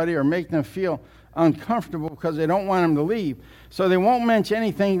anybody or make them feel uncomfortable because they don't want them to leave. So they won't mention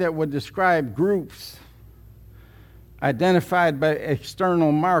anything that would describe groups identified by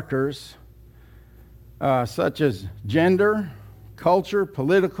external markers such as gender, culture,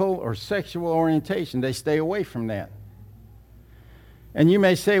 political, or sexual orientation. They stay away from that. And you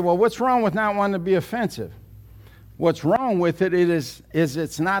may say, well, what's wrong with not wanting to be offensive? What's wrong with it is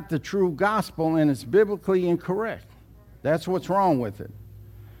it's not the true gospel and it's biblically incorrect. That's what's wrong with it.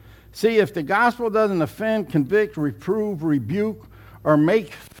 See, if the gospel doesn't offend, convict, reprove, rebuke, or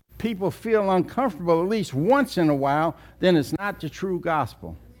make people feel uncomfortable at least once in a while, then it's not the true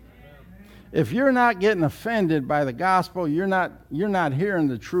gospel. If you're not getting offended by the gospel, you're not hearing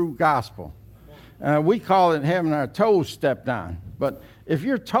the true gospel. We call it having our toes stepped on. But if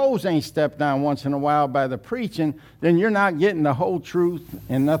your toes ain't stepped on once in a while by the preaching, then you're not getting the whole truth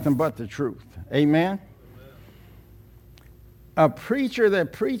and nothing but the truth. Amen? A preacher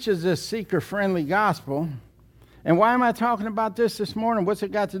that preaches this seeker-friendly gospel, and why am I talking about this morning? What's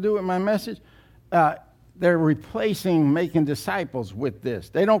it got to do with my message? They're replacing making disciples with this.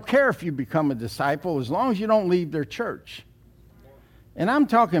 They don't care if you become a disciple as long as you don't leave their church. And I'm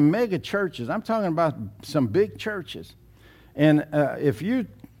talking mega churches. I'm talking about some big churches. And if you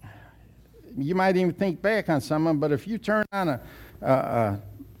might even think back on some of them, but if you turn on a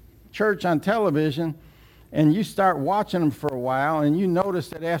church on television and you start watching them for a while and you notice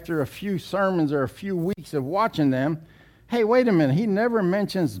that after a few sermons or a few weeks of watching them, hey, wait a minute, he never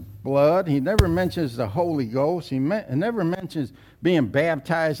mentions blood. He never mentions the Holy Ghost. He never mentions being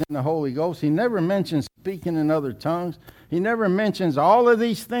baptized in the Holy Ghost. He never mentions speaking in other tongues. He never mentions all of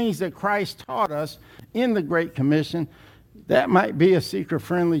these things that Christ taught us in the Great Commission. That might be a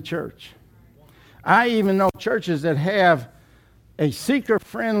seeker-friendly church. I even know churches that have a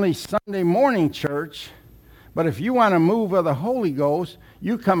seeker-friendly Sunday morning church, But if you want a move of the Holy Ghost,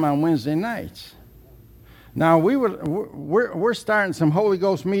 you come on Wednesday nights. Now, we're starting some Holy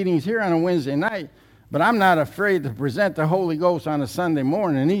Ghost meetings here on a Wednesday night, but I'm not afraid to present the Holy Ghost on a Sunday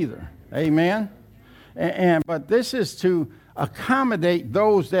morning either. Amen? But this is to accommodate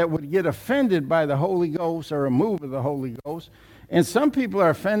those that would get offended by the Holy Ghost or a move of the Holy Ghost. And some people are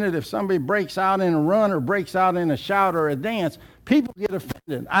offended if somebody breaks out in a run or breaks out in a shout or a dance. People get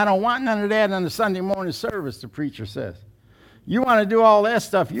offended. I don't want none of that on the Sunday morning service, the preacher says. You want to do all that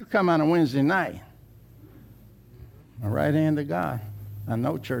stuff, you come on a Wednesday night. The right hand of God. I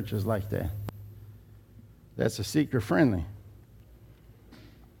know churches like that. That's a seeker-friendly.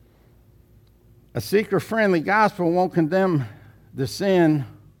 A seeker-friendly gospel won't condemn the sin.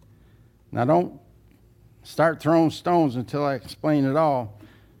 Now, don't start throwing stones until I explain it all.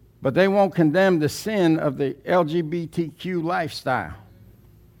 But they won't condemn the sin of the LGBTQ lifestyle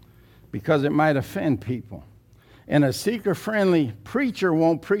because it might offend people. And a seeker-friendly preacher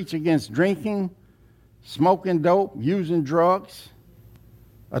won't preach against drinking, smoking dope, using drugs,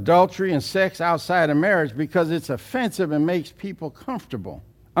 adultery, and sex outside of marriage because it's offensive and makes people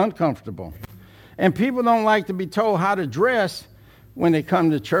uncomfortable. And people don't like to be told how to dress when they come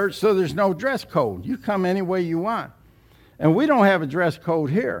to church, so there's no dress code. You come any way you want. And we don't have a dress code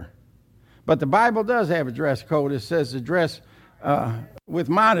here. But the Bible does have a dress code. It says to dress with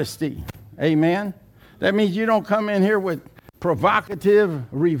modesty. Amen? That means you don't come in here with provocative,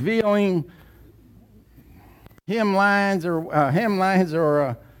 revealing hemlines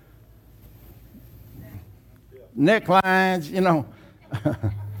or necklines,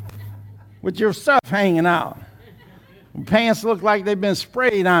 with your stuff hanging out. Pants look like they've been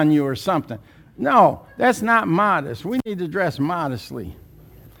sprayed on you or something. No, that's not modest. We need to dress modestly.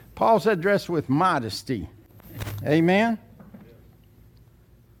 Paul said dress with modesty. Amen?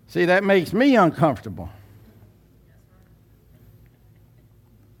 See, that makes me uncomfortable.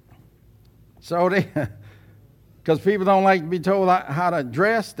 So because people don't like to be told how to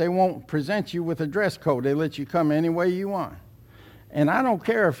dress, they won't present you with a dress code. They let you come any way you want. And I don't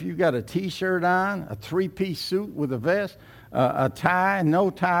care if you got a T-shirt on, a three-piece suit with a vest, a tie, no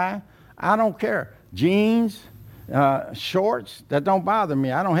tie. I don't care. Jeans, shorts, that don't bother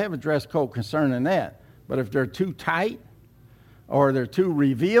me. I don't have a dress code concerning that. But if they're too tight or they're too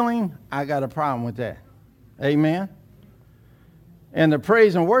revealing, I got a problem with that. Amen? And the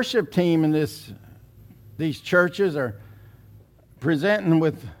praise and worship team in these churches are presenting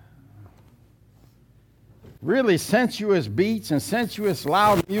with really sensuous beats and sensuous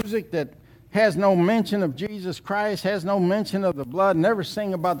loud music that has no mention of Jesus Christ, has no mention of the blood, never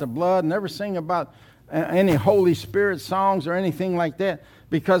sing about the blood, never sing about any Holy Spirit songs or anything like that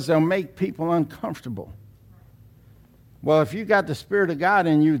because they'll make people uncomfortable. Well, if you got the Spirit of God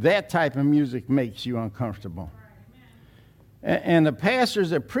in you, that type of music makes you uncomfortable. And the pastors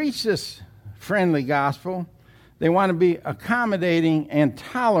that preach this friendly gospel, they want to be accommodating and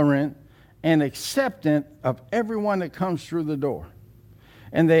tolerant and acceptant of everyone that comes through the door.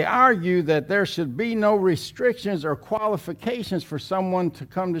 And they argue that there should be no restrictions or qualifications for someone to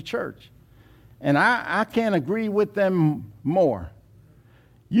come to church. And I can't agree with them more.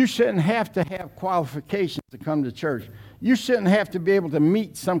 You shouldn't have to have qualifications to come to church. You shouldn't have to be able to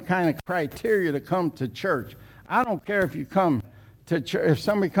meet some kind of criteria to come to church. I don't care if you come to church. If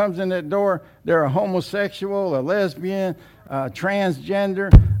somebody comes in that door, they're a homosexual, a lesbian,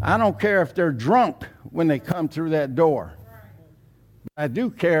 transgender. I don't care if they're drunk when they come through that door. I do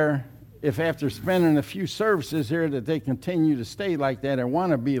care if after spending a few services here that they continue to stay like that or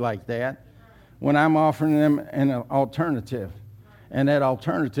want to be like that when I'm offering them an alternative. And that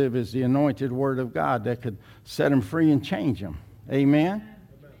alternative is the anointed Word of God that could set them free and change them. Amen?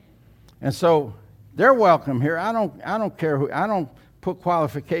 And so they're welcome here. I don't care who. I don't put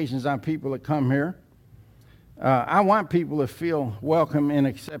qualifications on people that come here. I want people to feel welcome and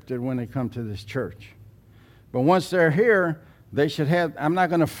accepted when they come to this church. But once they're here, they should have, I'm not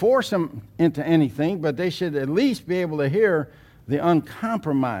going to force them into anything, but they should at least be able to hear the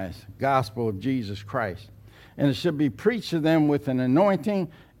uncompromised gospel of Jesus Christ. And it should be preached to them with an anointing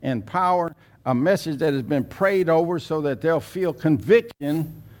and power, a message that has been prayed over so that they'll feel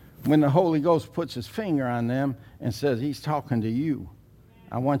conviction when the Holy Ghost puts his finger on them and says, he's talking to you.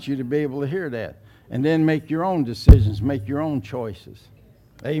 I want you to be able to hear that. And then make your own decisions, make your own choices.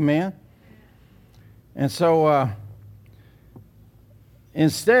 Amen? And so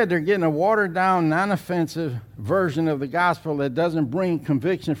instead, they're getting a watered-down, non-offensive version of the gospel that doesn't bring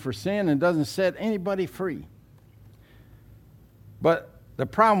conviction for sin and doesn't set anybody free. But the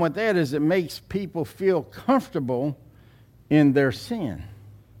problem with that is it makes people feel comfortable in their sin.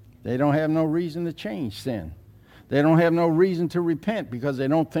 They don't have no reason to change sin. They don't have no reason to repent because they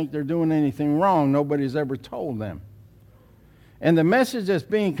don't think they're doing anything wrong. Nobody's ever told them. And the message that's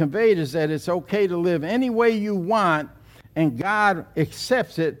being conveyed is that it's okay to live any way you want, and God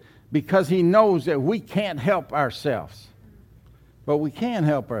accepts it because he knows that we can't help ourselves. But we can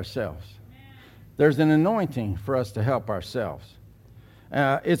help ourselves. There's an anointing for us to help ourselves.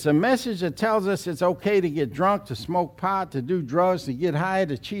 It's a message that tells us it's okay to get drunk, to smoke pot, to do drugs, to get high,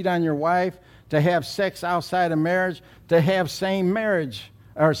 to cheat on your wife, to have sex outside of marriage, to have same-sex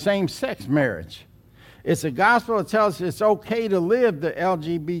marriage. It's a gospel that tells us it's okay to live the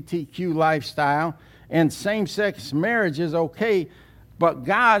LGBTQ lifestyle, and same-sex marriage is okay, but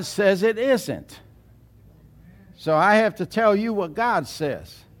God says it isn't. So I have to tell you what God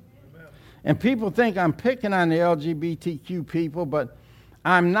says. And people think I'm picking on the LGBTQ people, but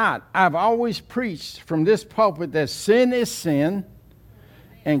I'm not. I've always preached from this pulpit that sin is sin,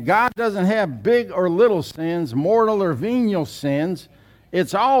 and God doesn't have big or little sins, mortal or venial sins.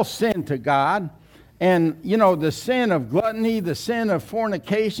 It's all sin to God. And, you know, the sin of gluttony, the sin of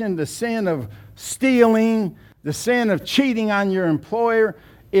fornication, the sin of stealing, the sin of cheating on your employer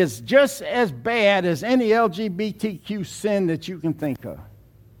is just as bad as any LGBTQ sin that you can think of.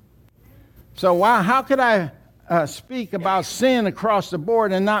 So how could I speak about sin across the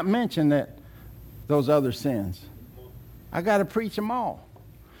board and not mention those other sins? I got to preach them all.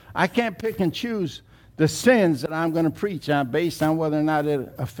 I can't pick and choose the sins that I'm going to preach on based on whether or not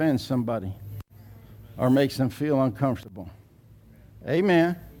it offends somebody or makes them feel uncomfortable.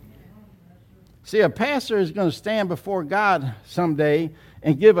 Amen. See, a pastor is going to stand before God someday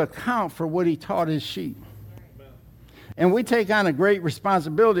and give account for what he taught his sheep. And we take on a great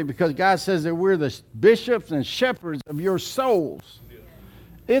responsibility because God says that we're the bishops and shepherds of your souls.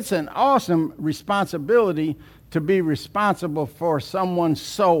 It's an awesome responsibility to be responsible for someone's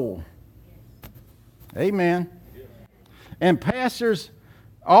soul. Amen. And pastors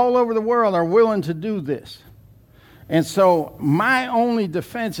all over the world are willing to do this. And so my only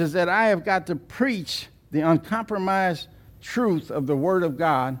defense is that I have got to preach the uncompromised truth of the Word of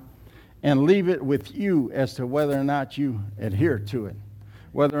God and leave it with you as to whether or not you adhere to it,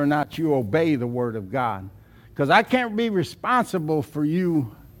 whether or not you obey the Word of God. Because I can't be responsible for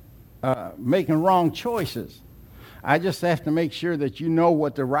you making wrong choices. I just have to make sure that you know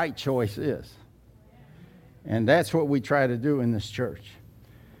what the right choice is. And that's what we try to do in this church.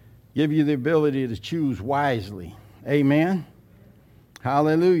 Give you the ability to choose wisely. Amen?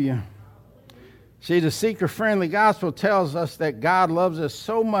 Hallelujah. See, the seeker-friendly gospel tells us that God loves us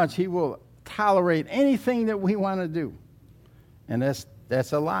so much he will tolerate anything that we want to do. And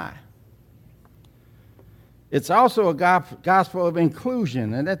that's a lie. It's also a gospel of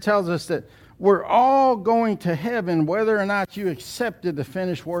inclusion, and that tells us that we're all going to heaven whether or not you accepted the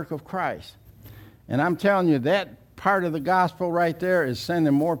finished work of Christ. And I'm telling you, that part of the gospel right there is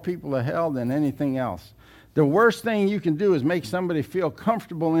sending more people to hell than anything else. The worst thing you can do is make somebody feel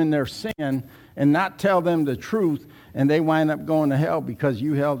comfortable in their sin and not tell them the truth, and they wind up going to hell because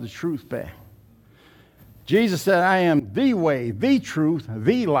you held the truth back. Jesus said, I am the way, the truth,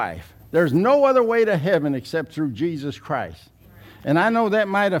 the life. There's no other way to heaven except through Jesus Christ. And I know that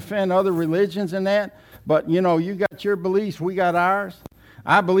might offend other religions and that, but you know, you got your beliefs, we got ours.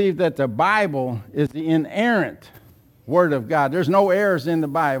 I believe that the Bible is the inerrant Word of God. There's no errors in the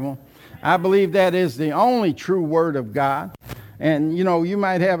Bible. I believe that is the only true Word of God. And, you know, you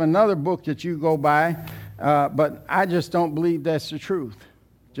might have another book that you go by, but I just don't believe that's the truth.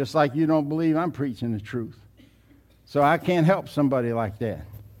 Just like you don't believe I'm preaching the truth. So I can't help somebody like that.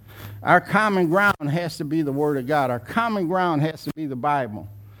 Our common ground has to be the Word of God. Our common ground has to be the Bible,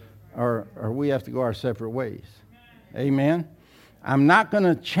 or we have to go our separate ways. Amen? I'm not going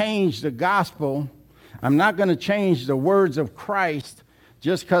to change the gospel. I'm not going to change the words of Christ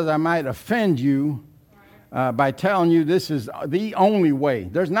just because I might offend you by telling you this is the only way.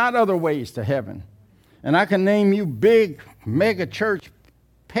 There's not other ways to heaven. And I can name you big mega church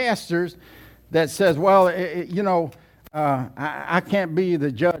pastors that says, well, I can't be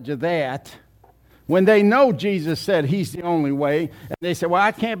the judge of that. When they know Jesus said he's the only way, and they say, well,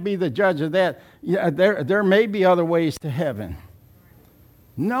 I can't be the judge of that. Yeah, there may be other ways to heaven.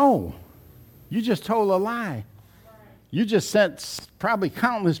 No, you just told a lie. You just sent probably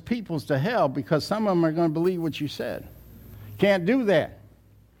countless peoples to hell because some of them are going to believe what you said. Can't do that.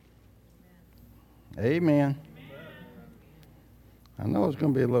 Amen. I know it's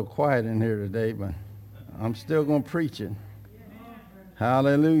going to be a little quiet in here today, but I'm still going to preach it.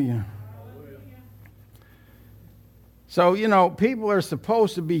 Hallelujah. So, you know, people are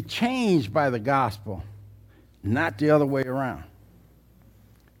supposed to be changed by the gospel, not the other way around.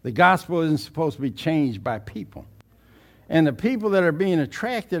 The gospel isn't supposed to be changed by people. And the people that are being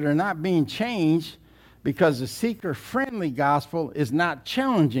attracted are not being changed because the seeker-friendly gospel is not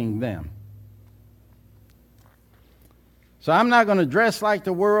challenging them. So I'm not going to dress like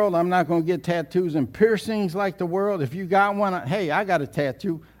the world. I'm not going to get tattoos and piercings like the world. If you got one, hey, I got a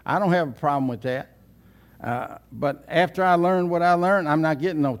tattoo. I don't have a problem with that. But after I learned what I learned, I'm not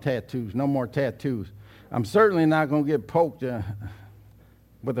getting no tattoos, no more tattoos. I'm certainly not going to get poked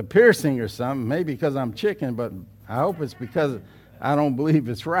with a piercing or something, maybe because I'm chicken, but I hope it's because I don't believe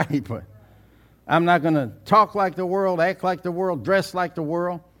it's right. But I'm not going to talk like the world, act like the world, dress like the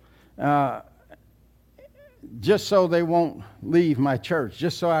world, just so they won't leave my church,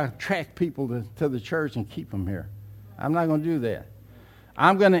 just so I attract people to the church and keep them here. I'm not going to do that.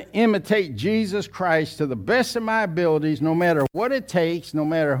 I'm going to imitate Jesus Christ to the best of my abilities, no matter what it takes, no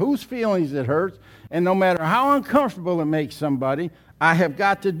matter whose feelings it hurts, and no matter how uncomfortable it makes somebody. I have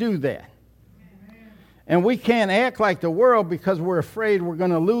got to do that. And we can't act like the world because we're afraid we're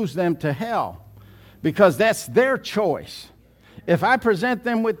going to lose them to hell, because that's their choice. If I present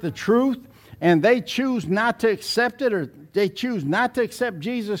them with the truth and they choose not to accept it, or they choose not to accept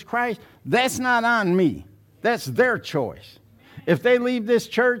Jesus Christ, that's not on me. That's their choice. If they leave this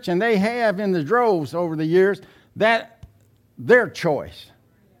church, and they have in the droves over the years, that's their choice.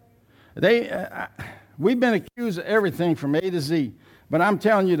 We've been accused of everything from A to Z. But I'm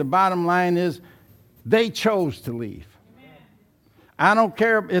telling you, the bottom line is they chose to leave. I don't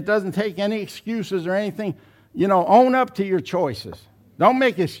care. It doesn't take any excuses or anything. Own up to your choices. Don't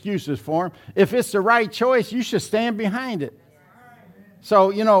make excuses for them. If it's the right choice, you should stand behind it.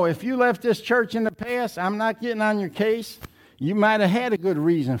 So, if you left this church in the past, I'm not getting on your case. You might have had a good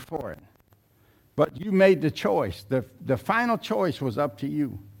reason for it. But you made the choice. The final choice was up to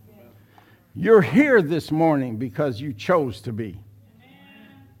you. You're here this morning because you chose to be.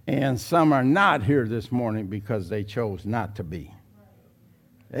 And some are not here this morning because they chose not to be.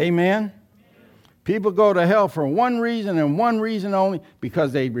 Amen? People go to hell for one reason and one reason only,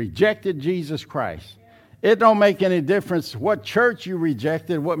 because they rejected Jesus Christ. It don't make any difference what church you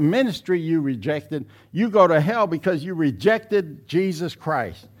rejected, what ministry you rejected. You go to hell because you rejected Jesus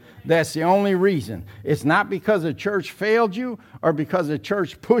Christ. That's the only reason. It's not because the church failed you or because the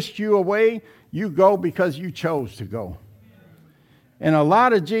church pushed you away. You go because you chose to go. And a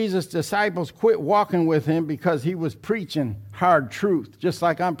lot of Jesus' disciples quit walking with him because he was preaching hard truth, just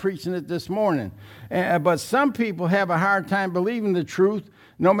like I'm preaching it this morning. But some people have a hard time believing the truth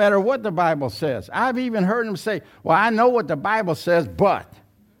no matter what the Bible says. I've even heard them say, well, I know what the Bible says, but.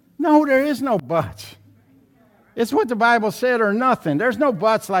 No, there is no buts. It's what the Bible said or nothing. There's no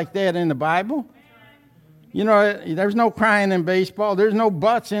buts like that in the Bible. There's no crying in baseball. There's no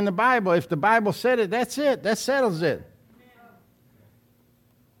buts in the Bible. If the Bible said it, that's it. That settles it.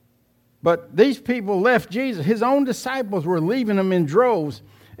 But these people left Jesus. His own disciples were leaving him in droves.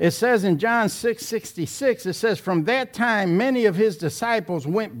 It says in John 6:66, it says, from that time many of his disciples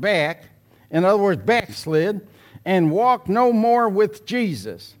went back, in other words, backslid, and walked no more with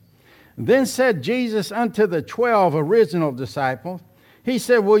Jesus. Then said Jesus unto the 12 original disciples, he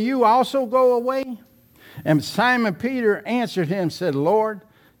said, will you also go away? And Simon Peter answered him, said, Lord,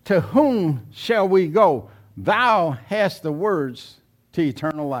 to whom shall we go? Thou hast the words to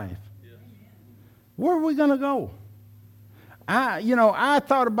eternal life. Where are we going to go? I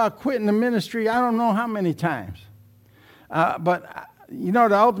thought about quitting the ministry I don't know how many times. But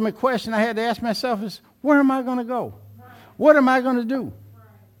the ultimate question I had to ask myself is, where am I going to go? What am I going to do?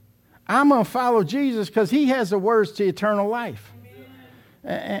 I'm going to follow Jesus because he has the words to eternal life.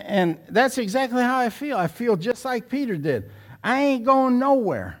 And that's exactly how I feel. I feel just like Peter did. I ain't going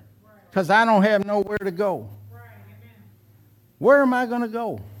nowhere because I don't have nowhere to go. Where am I going to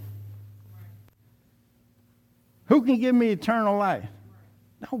go? Who can give me eternal life?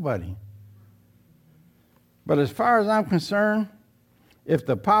 Nobody. But as far as I'm concerned, if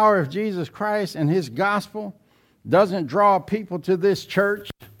the power of Jesus Christ and his gospel doesn't draw people to this church,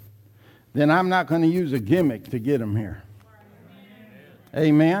 then I'm not going to use a gimmick to get them here.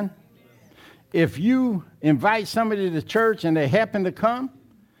 Amen. If you invite somebody to church and they happen to come,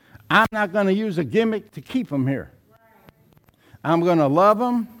 I'm not going to use a gimmick to keep them here. I'm going to love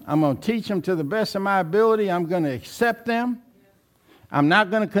them. I'm going to teach them to the best of my ability. I'm going to accept them. I'm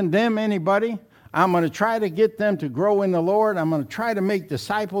not going to condemn anybody. I'm going to try to get them to grow in the Lord. I'm going to try to make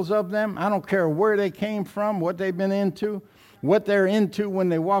disciples of them. I don't care where they came from, what they've been into, what they're into when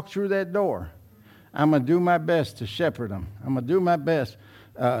they walk through that door. I'm going to do my best to shepherd them. I'm going to do my best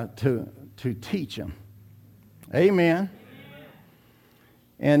to teach them. Amen.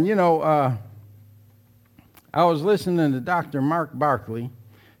 And, I was listening to Dr. Mark Barkley.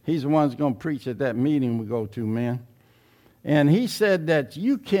 He's the one who's going to preach at that meeting we go to, man. And he said that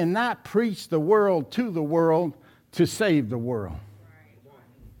you cannot preach the world to save the world.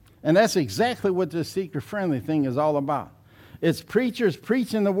 And that's exactly what this seeker-friendly thing is all about. It's preachers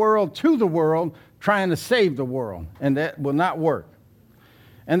preaching the world to the world, trying to save the world. And that will not work.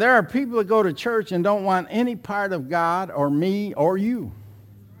 And there are people that go to church and don't want any part of God or me or you.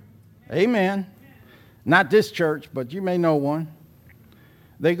 Amen. Not this church, but you may know one.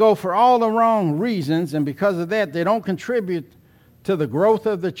 They go for all the wrong reasons, and because of that, they don't contribute to the growth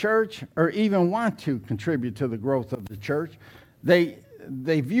of the church or even want to contribute to the growth of the church. They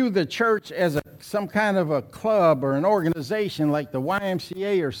view the church as some kind of a club or an organization like the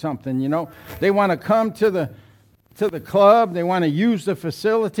YMCA or something, you know. They want to come to the club, they want to use the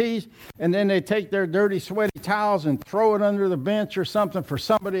facilities, and then they take their dirty, sweaty towels and throw it under the bench or something for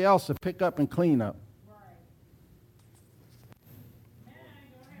somebody else to pick up and clean up.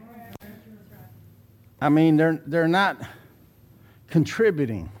 I mean, they're not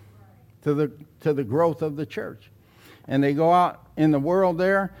contributing to the growth of the church. And they go out in the world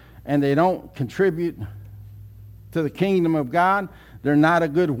there, and they don't contribute to the kingdom of God. They're not a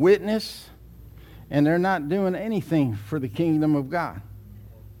good witness, and they're not doing anything for the kingdom of God.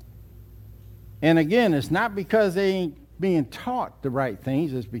 And again, it's not because they ain't being taught the right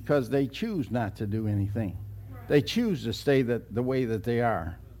things. It's because they choose not to do anything. They choose to stay the way that they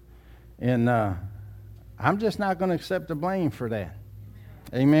are. And I'm just not going to accept the blame for that.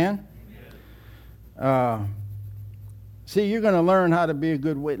 Amen? See, you're going to learn how to be a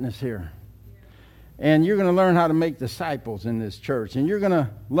good witness here. And you're going to learn how to make disciples in this church. And you're going to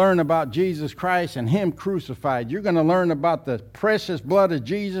learn about Jesus Christ and Him crucified. You're going to learn about the precious blood of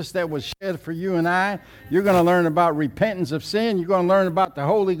Jesus that was shed for you and I. You're going to learn about repentance of sin. You're going to learn about the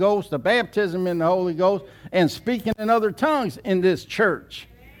Holy Ghost, the baptism in the Holy Ghost, and speaking in other tongues in this church.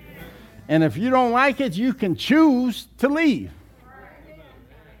 And if you don't like it, you can choose to leave.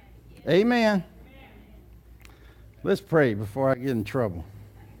 Amen. Let's pray before I get in trouble.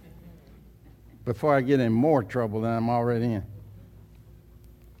 Before I get in more trouble than I'm already in.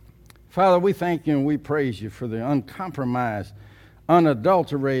 Father, we thank you and we praise you for the uncompromised,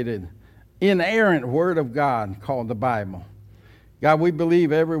 unadulterated, inerrant Word of God called the Bible. God, we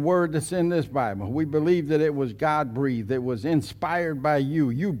believe every word that's in this Bible. We believe that it was God-breathed. It was inspired by you.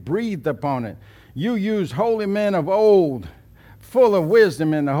 You breathed upon it. You used holy men of old, full of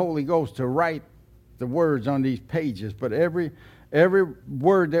wisdom in the Holy Ghost, to write the words on these pages. But every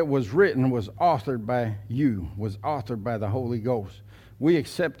word that was written was authored by you, was authored by the Holy Ghost. We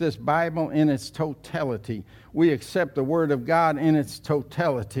accept this Bible in its totality. We accept the Word of God in its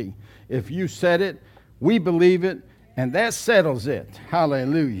totality. If you said it, we believe it. And that settles it.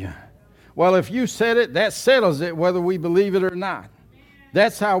 Hallelujah. Well, if you said it, that settles it whether we believe it or not.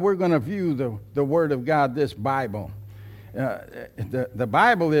 That's how we're going to view the Word of God, this Bible. The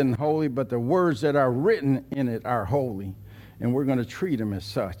Bible isn't holy, but the words that are written in it are holy. And we're going to treat them as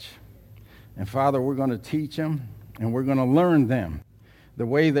such. And Father, we're going to teach them and we're going to learn them the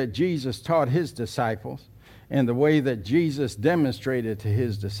way that Jesus taught His disciples and the way that Jesus demonstrated to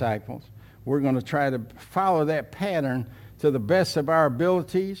His disciples. We're going to try to follow that pattern to the best of our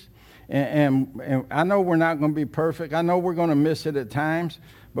abilities. And I know we're not going to be perfect. I know we're going to miss it at times,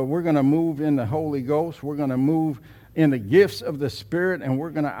 but we're going to move in the Holy Ghost. We're going to move in the gifts of the Spirit, and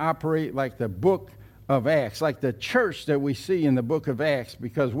we're going to operate like the book of Acts, like the church that we see in the book of Acts,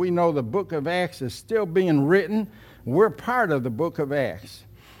 because we know the book of Acts is still being written. We're part of the book of Acts.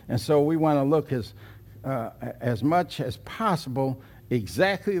 And so we want to look as much as possible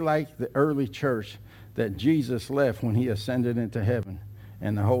exactly like the early church that Jesus left when He ascended into heaven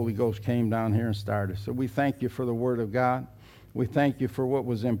and the Holy Ghost came down here and started. So we thank you for the Word of God. We thank you for what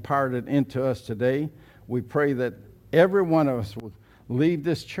was imparted into us today. We pray that every one of us will leave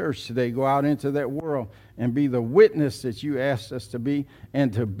this church today, go out into that world and be the witness that you asked us to be,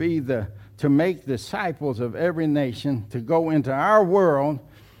 and to make disciples of every nation, to go into our world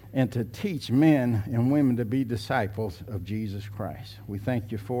and to teach men and women to be disciples of Jesus Christ. We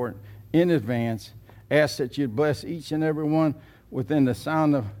thank you for it in advance. Ask that you'd bless each and every one within the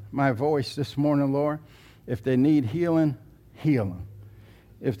sound of my voice this morning, Lord. If they need healing, heal them.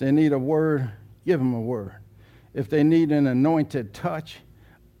 If they need a word, give them a word. If they need an anointed touch,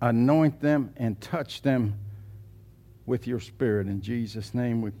 anoint them and touch them with your Spirit. In Jesus'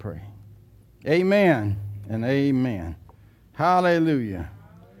 name we pray. Amen and amen. Hallelujah.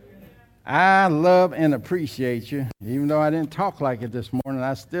 I love and appreciate you. Even though I didn't talk like it this morning,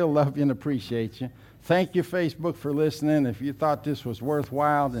 I still love you and appreciate you. Thank you, Facebook, for listening. If you thought this was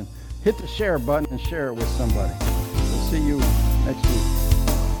worthwhile, then hit the share button and share it with somebody. We'll see you next week.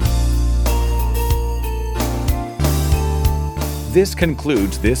 This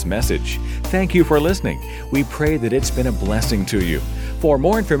concludes this message. Thank you for listening. We pray that it's been a blessing to you. For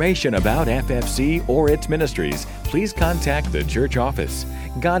more information about FFC or its ministries, please contact the church office.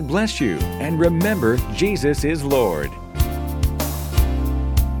 God bless you, and remember, Jesus is Lord.